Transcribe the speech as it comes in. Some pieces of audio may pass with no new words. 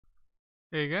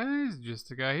Hey guys, just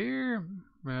a guy here.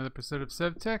 Another episode of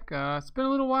Sevtech. It's been a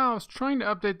little while. I was trying to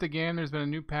update the game. There's been a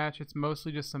new patch. It's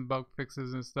mostly just some bug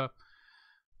fixes and stuff.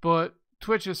 But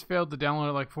Twitch has failed to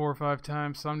download it like 4 or 5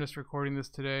 times, so I'm just recording this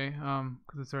today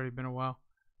because it's already been a while.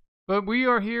 But we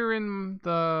are here in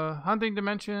the hunting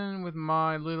dimension with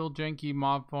my little janky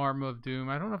mob farm of doom.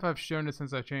 I don't know if I've shown it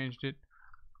since I changed it,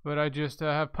 but I just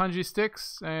have punji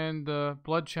sticks and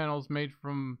blood channels made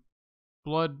from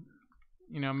blood,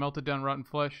 melted down rotten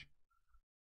flesh.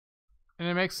 And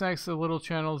it makes nice little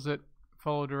channels that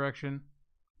follow direction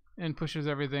and pushes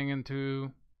everything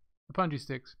into the punji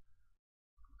sticks.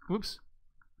 Whoops.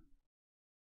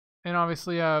 And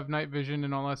obviously I have night vision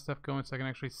and all that stuff going so I can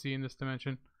actually see in this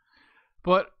dimension.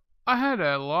 But I had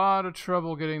a lot of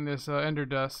trouble getting this ender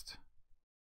dust.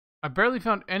 I barely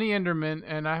found any endermen,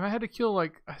 and I had to kill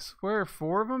like, I swear,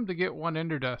 4 of them to get 1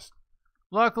 ender dust.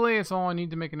 Luckily, it's all I need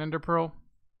to make an ender pearl.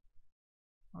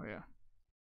 Oh yeah.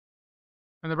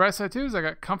 And the bright side too is I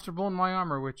got comfortable in my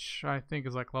armor, which I think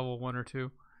is like level 1 or 2,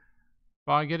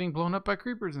 by getting blown up by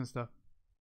creepers and stuff.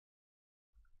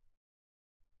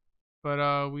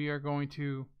 But we are going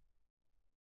to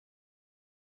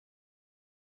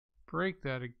break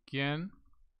that again.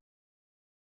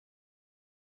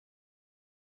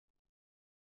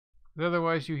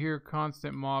 Otherwise you hear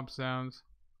constant mob sounds.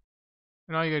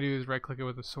 And all you gotta do is right click it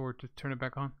with a sword to turn it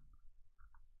back on.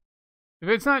 If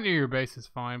it's not near your base, it's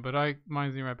fine, but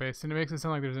mine's near my base, and it makes it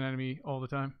sound like there's an enemy all the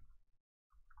time.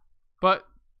 But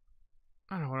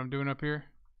I don't know what I'm doing up here.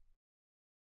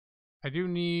 I do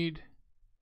need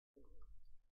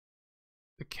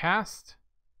the cast,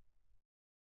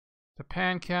 the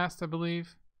pan cast, I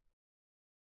believe.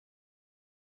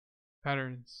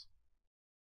 Patterns.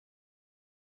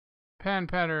 Pan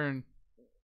pattern.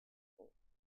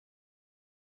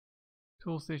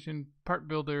 Tool station, part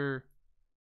builder.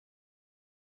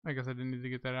 I guess I didn't need to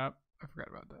get that out. I forgot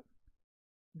about that.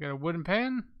 We got a wooden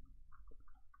pan.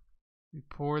 We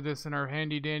pour this in our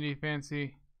handy dandy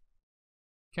fancy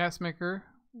cast maker,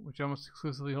 which almost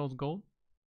exclusively holds gold.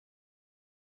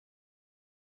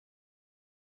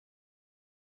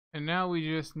 And now we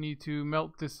just need to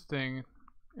melt this thing.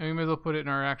 And we may as well put it in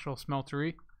our actual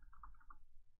smeltery,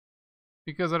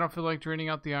 because I don't feel like draining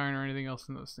out the iron or anything else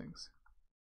in those things.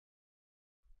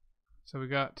 So we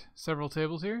got several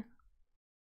tables here.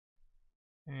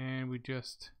 And we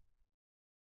just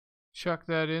chuck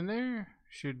that in there.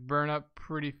 Should burn up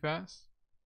pretty fast.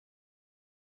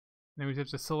 Then we have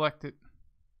to select it.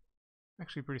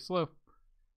 Actually pretty slow.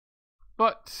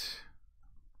 But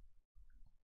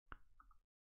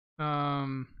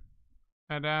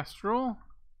at Astral,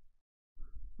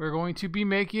 we're going to be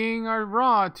making our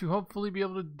rod to hopefully be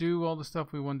able to do all the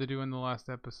stuff we wanted to do in the last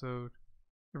episode.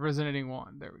 The resonating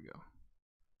wand. There we go.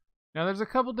 Now there's a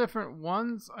couple different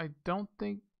ones. I don't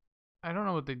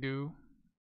know what they do.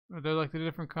 They're like the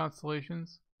different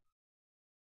constellations.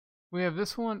 We have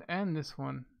this one and this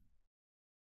one.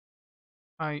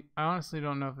 I honestly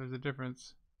don't know if there's a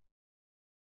difference.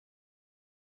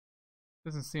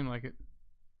 Doesn't seem like it.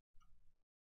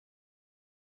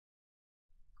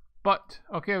 But,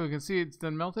 okay, we can see it's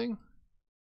done melting.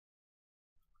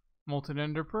 Molten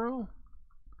ender pearl.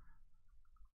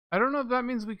 I don't know if that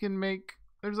means we can make...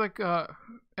 There's like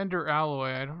ender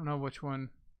alloy. I don't know which one.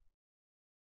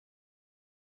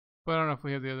 But I don't know if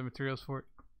we have the other materials for it.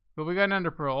 But we got an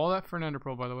ender pearl. All that for an ender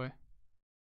pearl, by the way.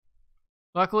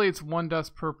 Luckily, it's 1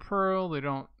 dust per pearl. They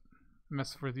don't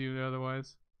mess with you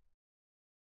otherwise.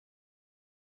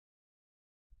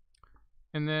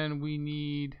 And then we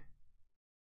need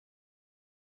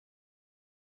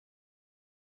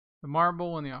the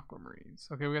marble and the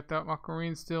aquamarines. Okay, we got that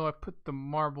aquamarine still. I put the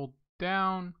marble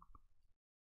down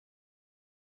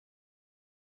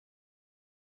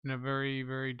in a very,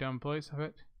 very dumb place of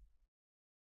it.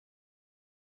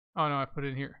 Oh no, I put it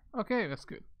in here. Okay, that's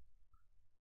good.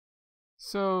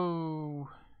 So,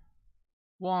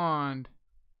 wand.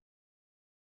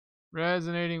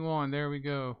 Resonating wand, there we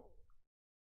go.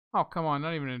 Oh, come on,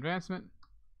 not even an advancement.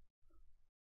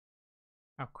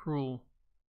 How cruel.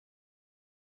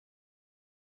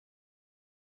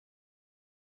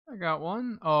 I got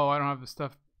one. Oh, I don't have the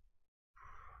stuff.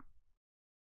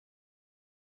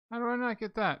 How do I not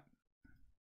get that?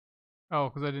 Oh,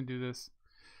 because I didn't do this.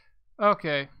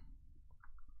 Okay.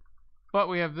 But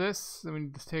we have this. Then we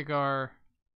need to take our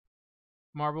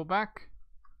marble back.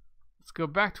 Let's go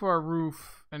back to our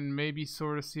roof and maybe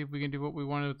sort of see if we can do what we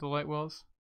wanted with the Lightwells.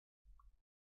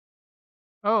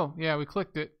 Oh, yeah, we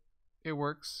clicked it. It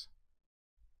works.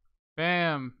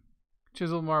 Bam.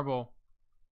 Chiseled marble.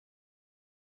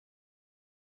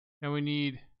 Now we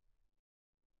need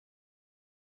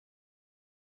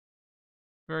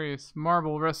various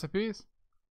marble recipes.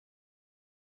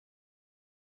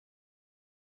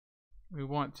 We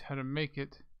want how to make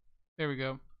it. There we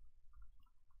go.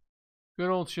 Good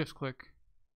old shift click.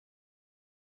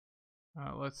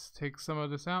 Let's take some of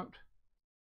this out.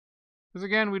 Because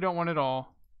again, we don't want it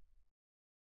all.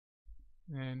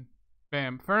 And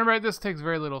bam. For remember, this takes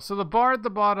very little. So the bar at the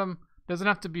bottom doesn't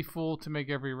have to be full to make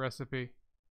every recipe.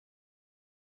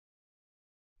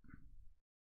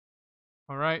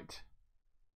 Alright.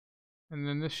 And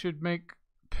then this should make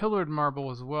pillared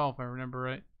marble as well, if I remember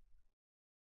right.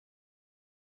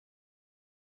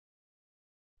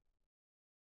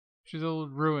 She's a little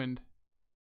ruined.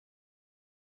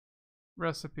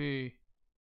 Recipe.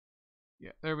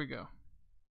 Yeah, there we go.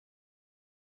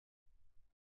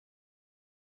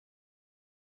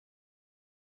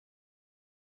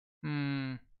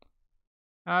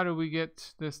 How do we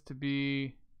get this to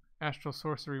be astral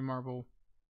sorcery marble?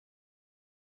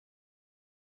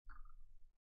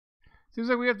 Seems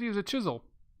like we have to use a chisel.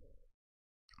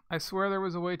 I swear there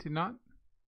was a way to not.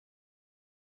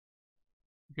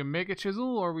 We can make a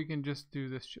chisel, or we can just do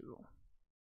this chisel.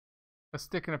 A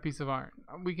stick and a piece of iron.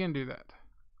 We can do that.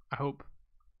 I hope.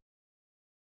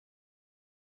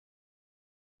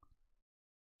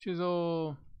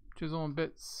 Chisel and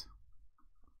bits.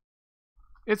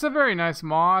 It's a very nice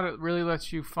mod. It really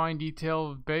lets you fine detail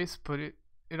of base, but it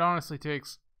honestly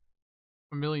takes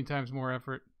a million times more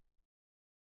effort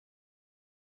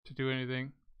to do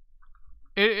anything.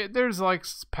 There's like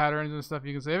patterns and stuff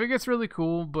you can save. It gets really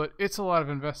cool, but it's a lot of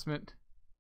investment.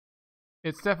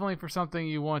 It's definitely for something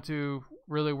you want to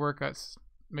really work at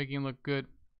making look good.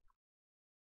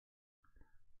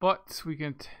 But we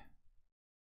can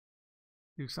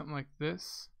do something like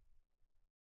this,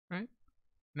 right?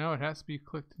 No, it has to be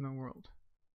clicked in the world.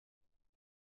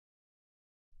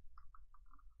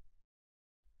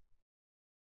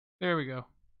 There we go.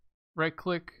 Right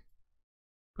click,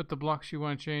 put the blocks you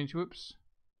want to change. Whoops.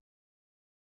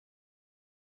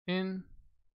 In.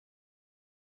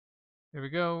 There we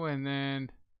go, and then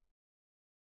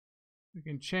we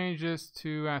can change this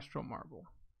to astral marble.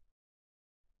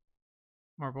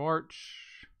 Marble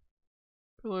arch.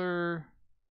 Pillar.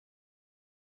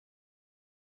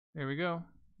 There we go.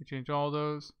 We change all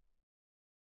those.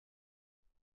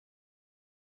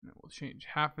 And we'll change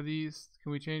half of these.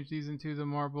 Can we change these into the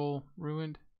marble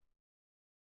ruined?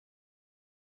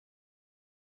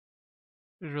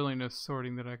 There's really no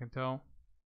sorting that I can tell.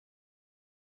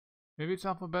 Maybe it's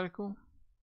alphabetical?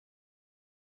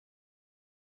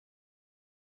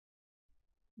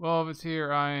 Well, if it's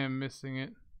here, I am missing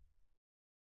it.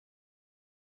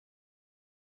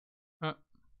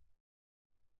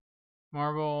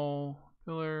 Marble,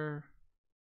 pillar.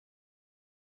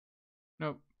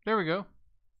 Nope. There we go.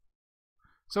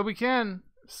 So we can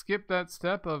skip that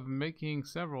step of making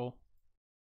several.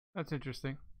 That's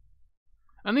interesting.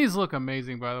 And these look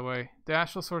amazing, by the way. The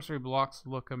astral sorcery blocks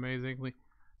look amazingly.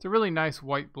 It's a really nice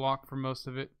white block for most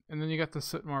of it. And then you got the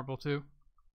soot marble too.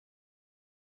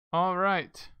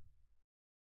 Alright.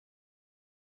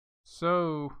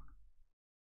 So,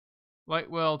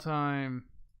 Lightwell time.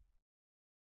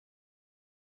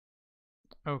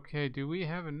 Okay, do we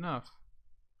have enough?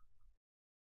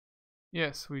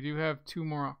 Yes, we do have 2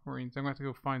 more aquamarines. I'm going to have to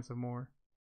go find some more.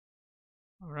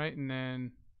 Alright, and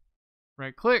then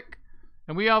right click.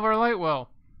 And we have our Lightwell.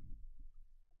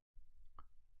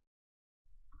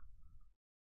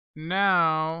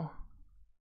 Now,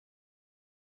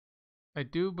 I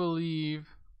do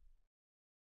believe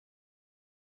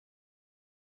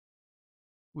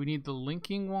we need the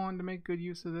linking wand to make good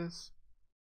use of this.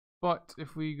 But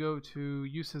if we go to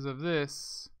uses of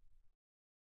this,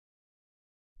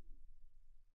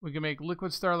 we can make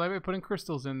liquid starlight by putting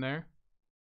crystals in there.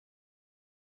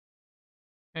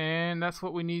 And that's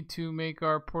what we need to make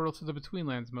our portal to the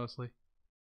Betweenlands mostly.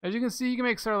 As you can see, you can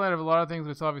make starlight of a lot of things, but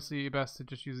it's obviously best to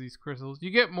just use these crystals. You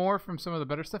get more from some of the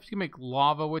better stuff. You can make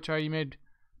lava, which I made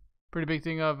a pretty big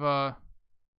thing of.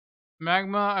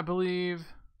 Magma, I believe.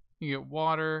 You can get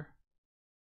water.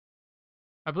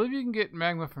 I believe you can get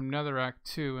magma from netherrack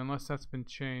too, unless that's been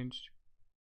changed.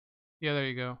 Yeah, there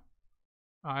you go.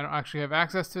 I don't actually have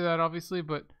access to that, obviously,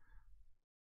 but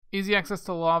easy access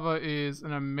to lava is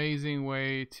an amazing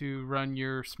way to run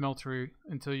your smeltery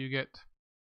until you get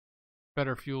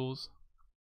better fuels.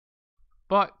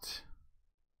 But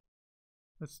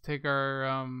let's take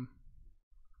our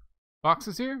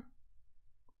boxes here.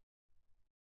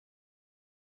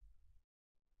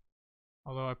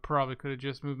 Although I probably could have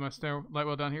just moved my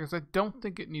Lightwell down here because I don't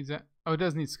think it needs that. Oh, it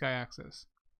does need sky access.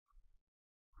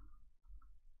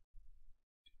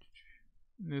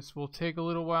 This will take a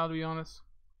little while, to be honest.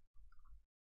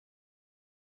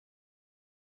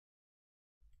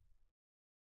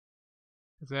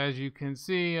 Because as you can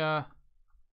see,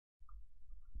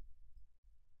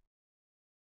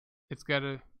 it's got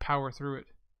to power through it.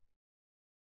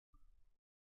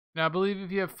 Now I believe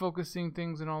if you have focusing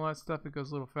things and all that stuff, it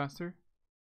goes a little faster.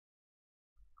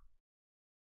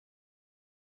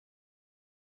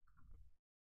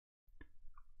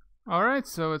 Alright,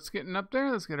 so it's getting up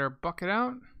there. Let's get our bucket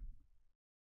out.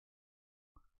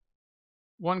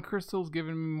 One crystal's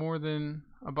giving me more than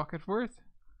a bucket worth.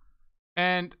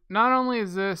 And not only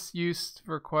is this used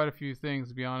for quite a few things,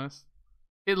 to be honest,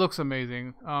 it looks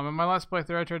amazing. In my last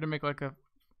playthrough, I tried to make like a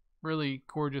really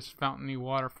gorgeous fountainy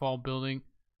waterfall building.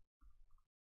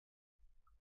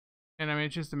 And I mean,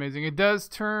 it's just amazing. It does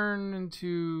turn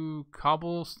into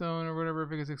cobblestone or whatever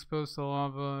if it gets exposed to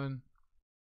lava, and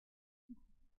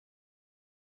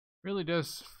really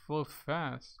does flow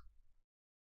fast.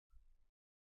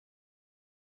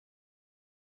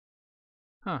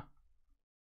 Huh.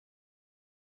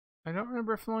 I don't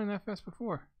remember flowing that fast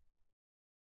before.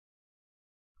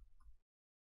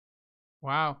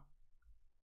 Wow.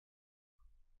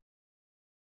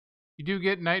 You do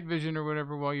get night vision or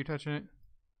whatever while you're touching it.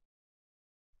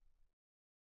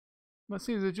 Let's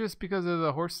see, is it just because of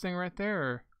the horse thing right there,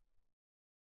 or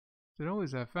is it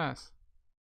always that fast?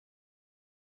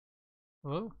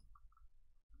 Hello?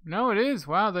 No, it is.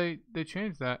 Wow, they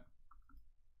changed that.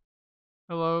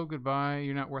 Hello, goodbye,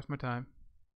 you're not worth my time.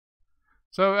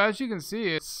 So as you can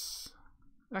see, it's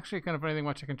actually kind of funny thing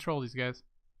watch I control these guys.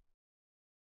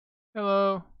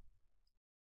 Hello.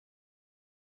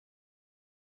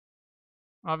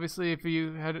 Obviously, if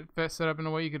you had it set up in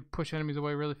a way you could push enemies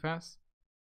away really fast.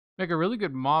 Make a really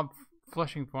good mob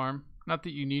flushing farm. Not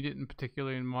that you need it in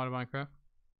particular in mod Minecraft.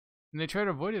 And they try to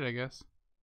avoid it, I guess.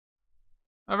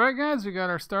 Alright guys, we got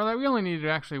our Starlight. We only needed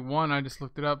actually one, I just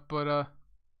looked it up, but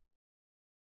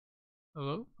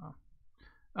hello?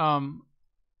 Oh.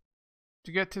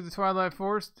 To get to the Twilight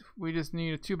Forest, we just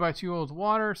need a 2x2 old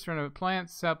water, surrounded with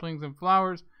plants, saplings, and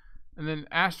flowers, and then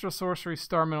Astral Sorcery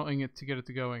Star Metal Ingot to get it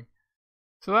to going.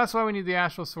 So that's why we need the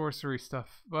Astral Sorcery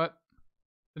stuff. But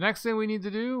the next thing we need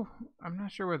to do, I'm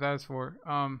not sure what that is for.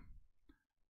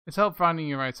 It's help finding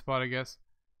your right spot, I guess.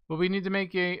 But we need to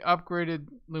make a upgraded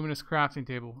Luminous crafting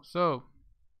table. So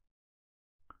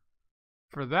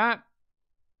for that,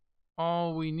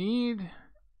 all we need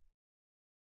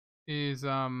is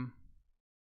the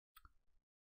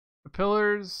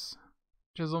pillars,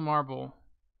 chisel, marble.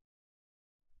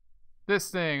 This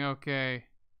thing, okay.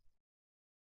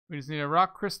 We just need a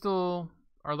rock crystal,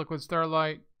 our liquid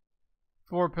starlight,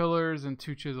 4 pillars, and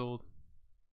 2 chiseled.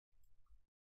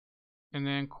 And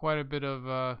then quite a bit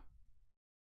of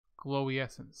glowy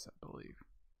essence, I believe.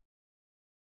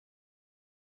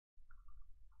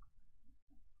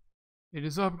 It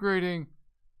is upgrading.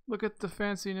 Look at the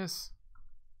fanciness.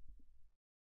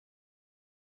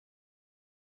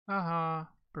 Haha,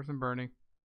 person burning.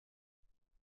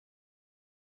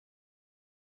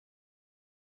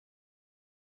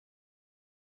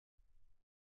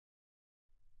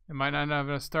 It might not have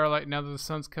a starlight now that the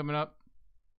sun's coming up.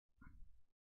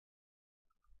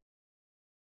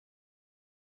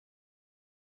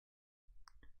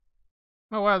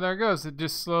 Oh wow, there it goes. It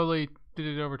just slowly did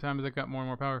it over time as it got more and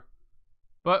more power.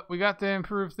 But we got the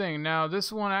improved thing. Now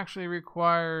this one actually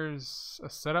requires a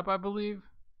setup, I believe.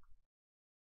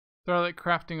 Starlight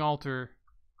Crafting Altar.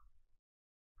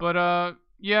 But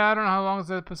yeah, I don't know how long this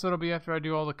episode will be after I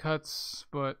do all the cuts,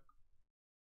 but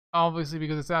obviously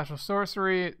because it's Astral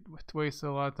Sorcery, it wastes a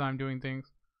lot of time doing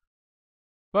things.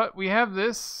 But we have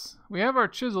this. We have our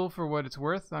chisel for what it's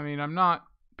worth. I mean, I'm not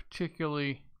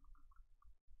particularly,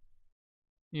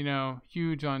 you know,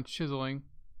 huge on chiseling.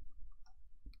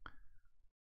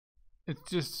 It's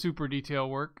just super detail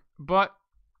work. But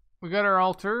we got our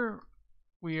altar.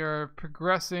 We are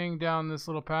progressing down this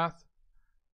little path.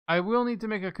 I will need to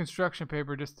make a construction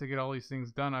paper just to get all these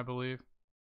things done, I believe.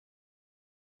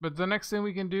 But the next thing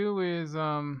we can do is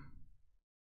the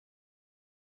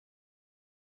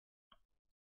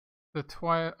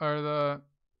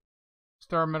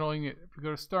star metal ingot. If we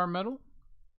go to star metal,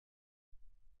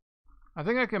 I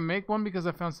think I can make one because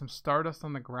I found some stardust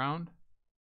on the ground.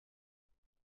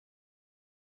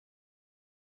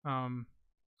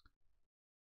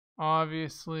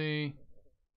 Obviously,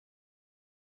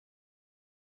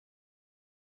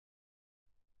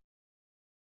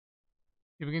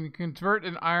 if we can convert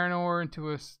an iron ore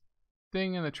into a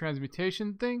thing in the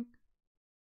transmutation thing,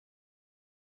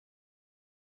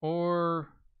 or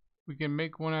we can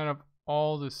make one out of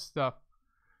all this stuff.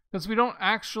 Because we don't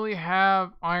actually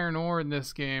have iron ore in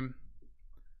this game,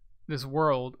 this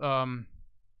world. At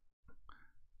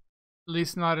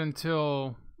least not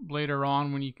until later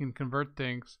on when you can convert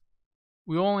things.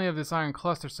 we only have this iron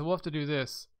cluster, so we'll have to do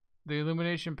this. The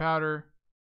illumination powder,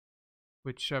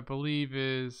 which I believe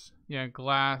is, yeah,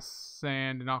 glass,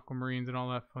 sand, and aquamarines and all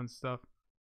that fun stuff.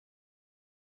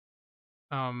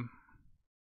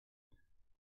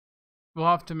 We'll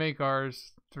have to make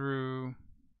ours through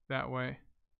that way.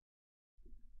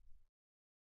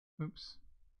 Oops.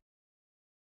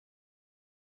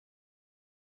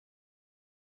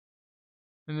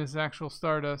 And this actual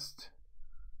stardust,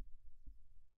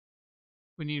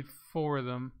 we need 4 of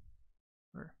them.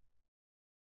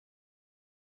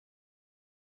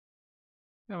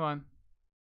 Come on.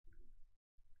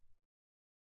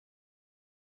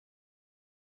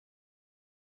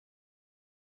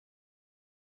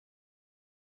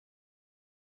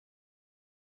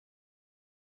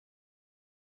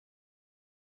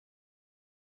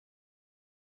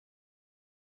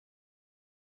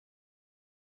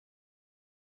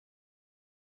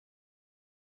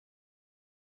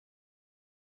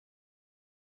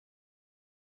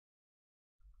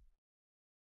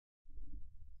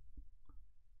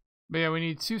 But yeah, we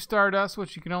need 2 stardust,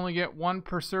 which you can only get 1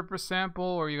 per surface sample,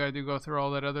 or you gotta go through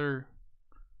all that other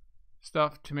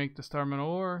stuff to make the star metal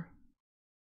ore.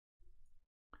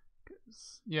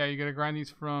 Yeah, you gotta grind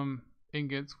these from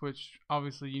ingots, which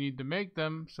obviously you need to make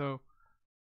them, so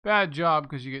bad job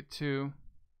because you get 2.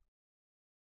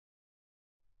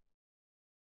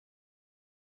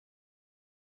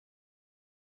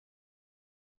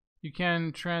 You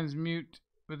can transmute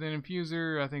with an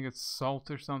infuser. I think it's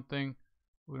salt or something.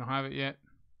 We don't have it yet.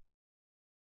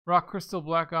 Rock crystal,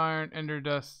 black iron, ender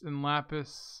dust, and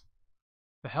lapis.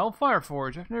 The Hellfire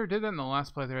Forge. I've never did that in the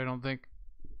last playthrough, I don't think.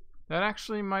 That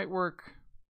actually might work.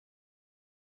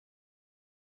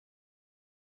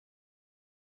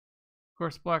 Of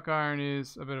course, black iron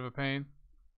is a bit of a pain.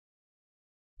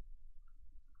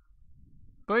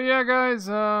 But yeah, guys,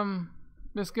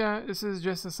 this is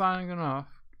just a signing off.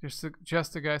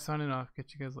 Just a guy signing off.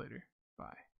 Catch you guys later.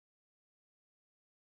 Bye.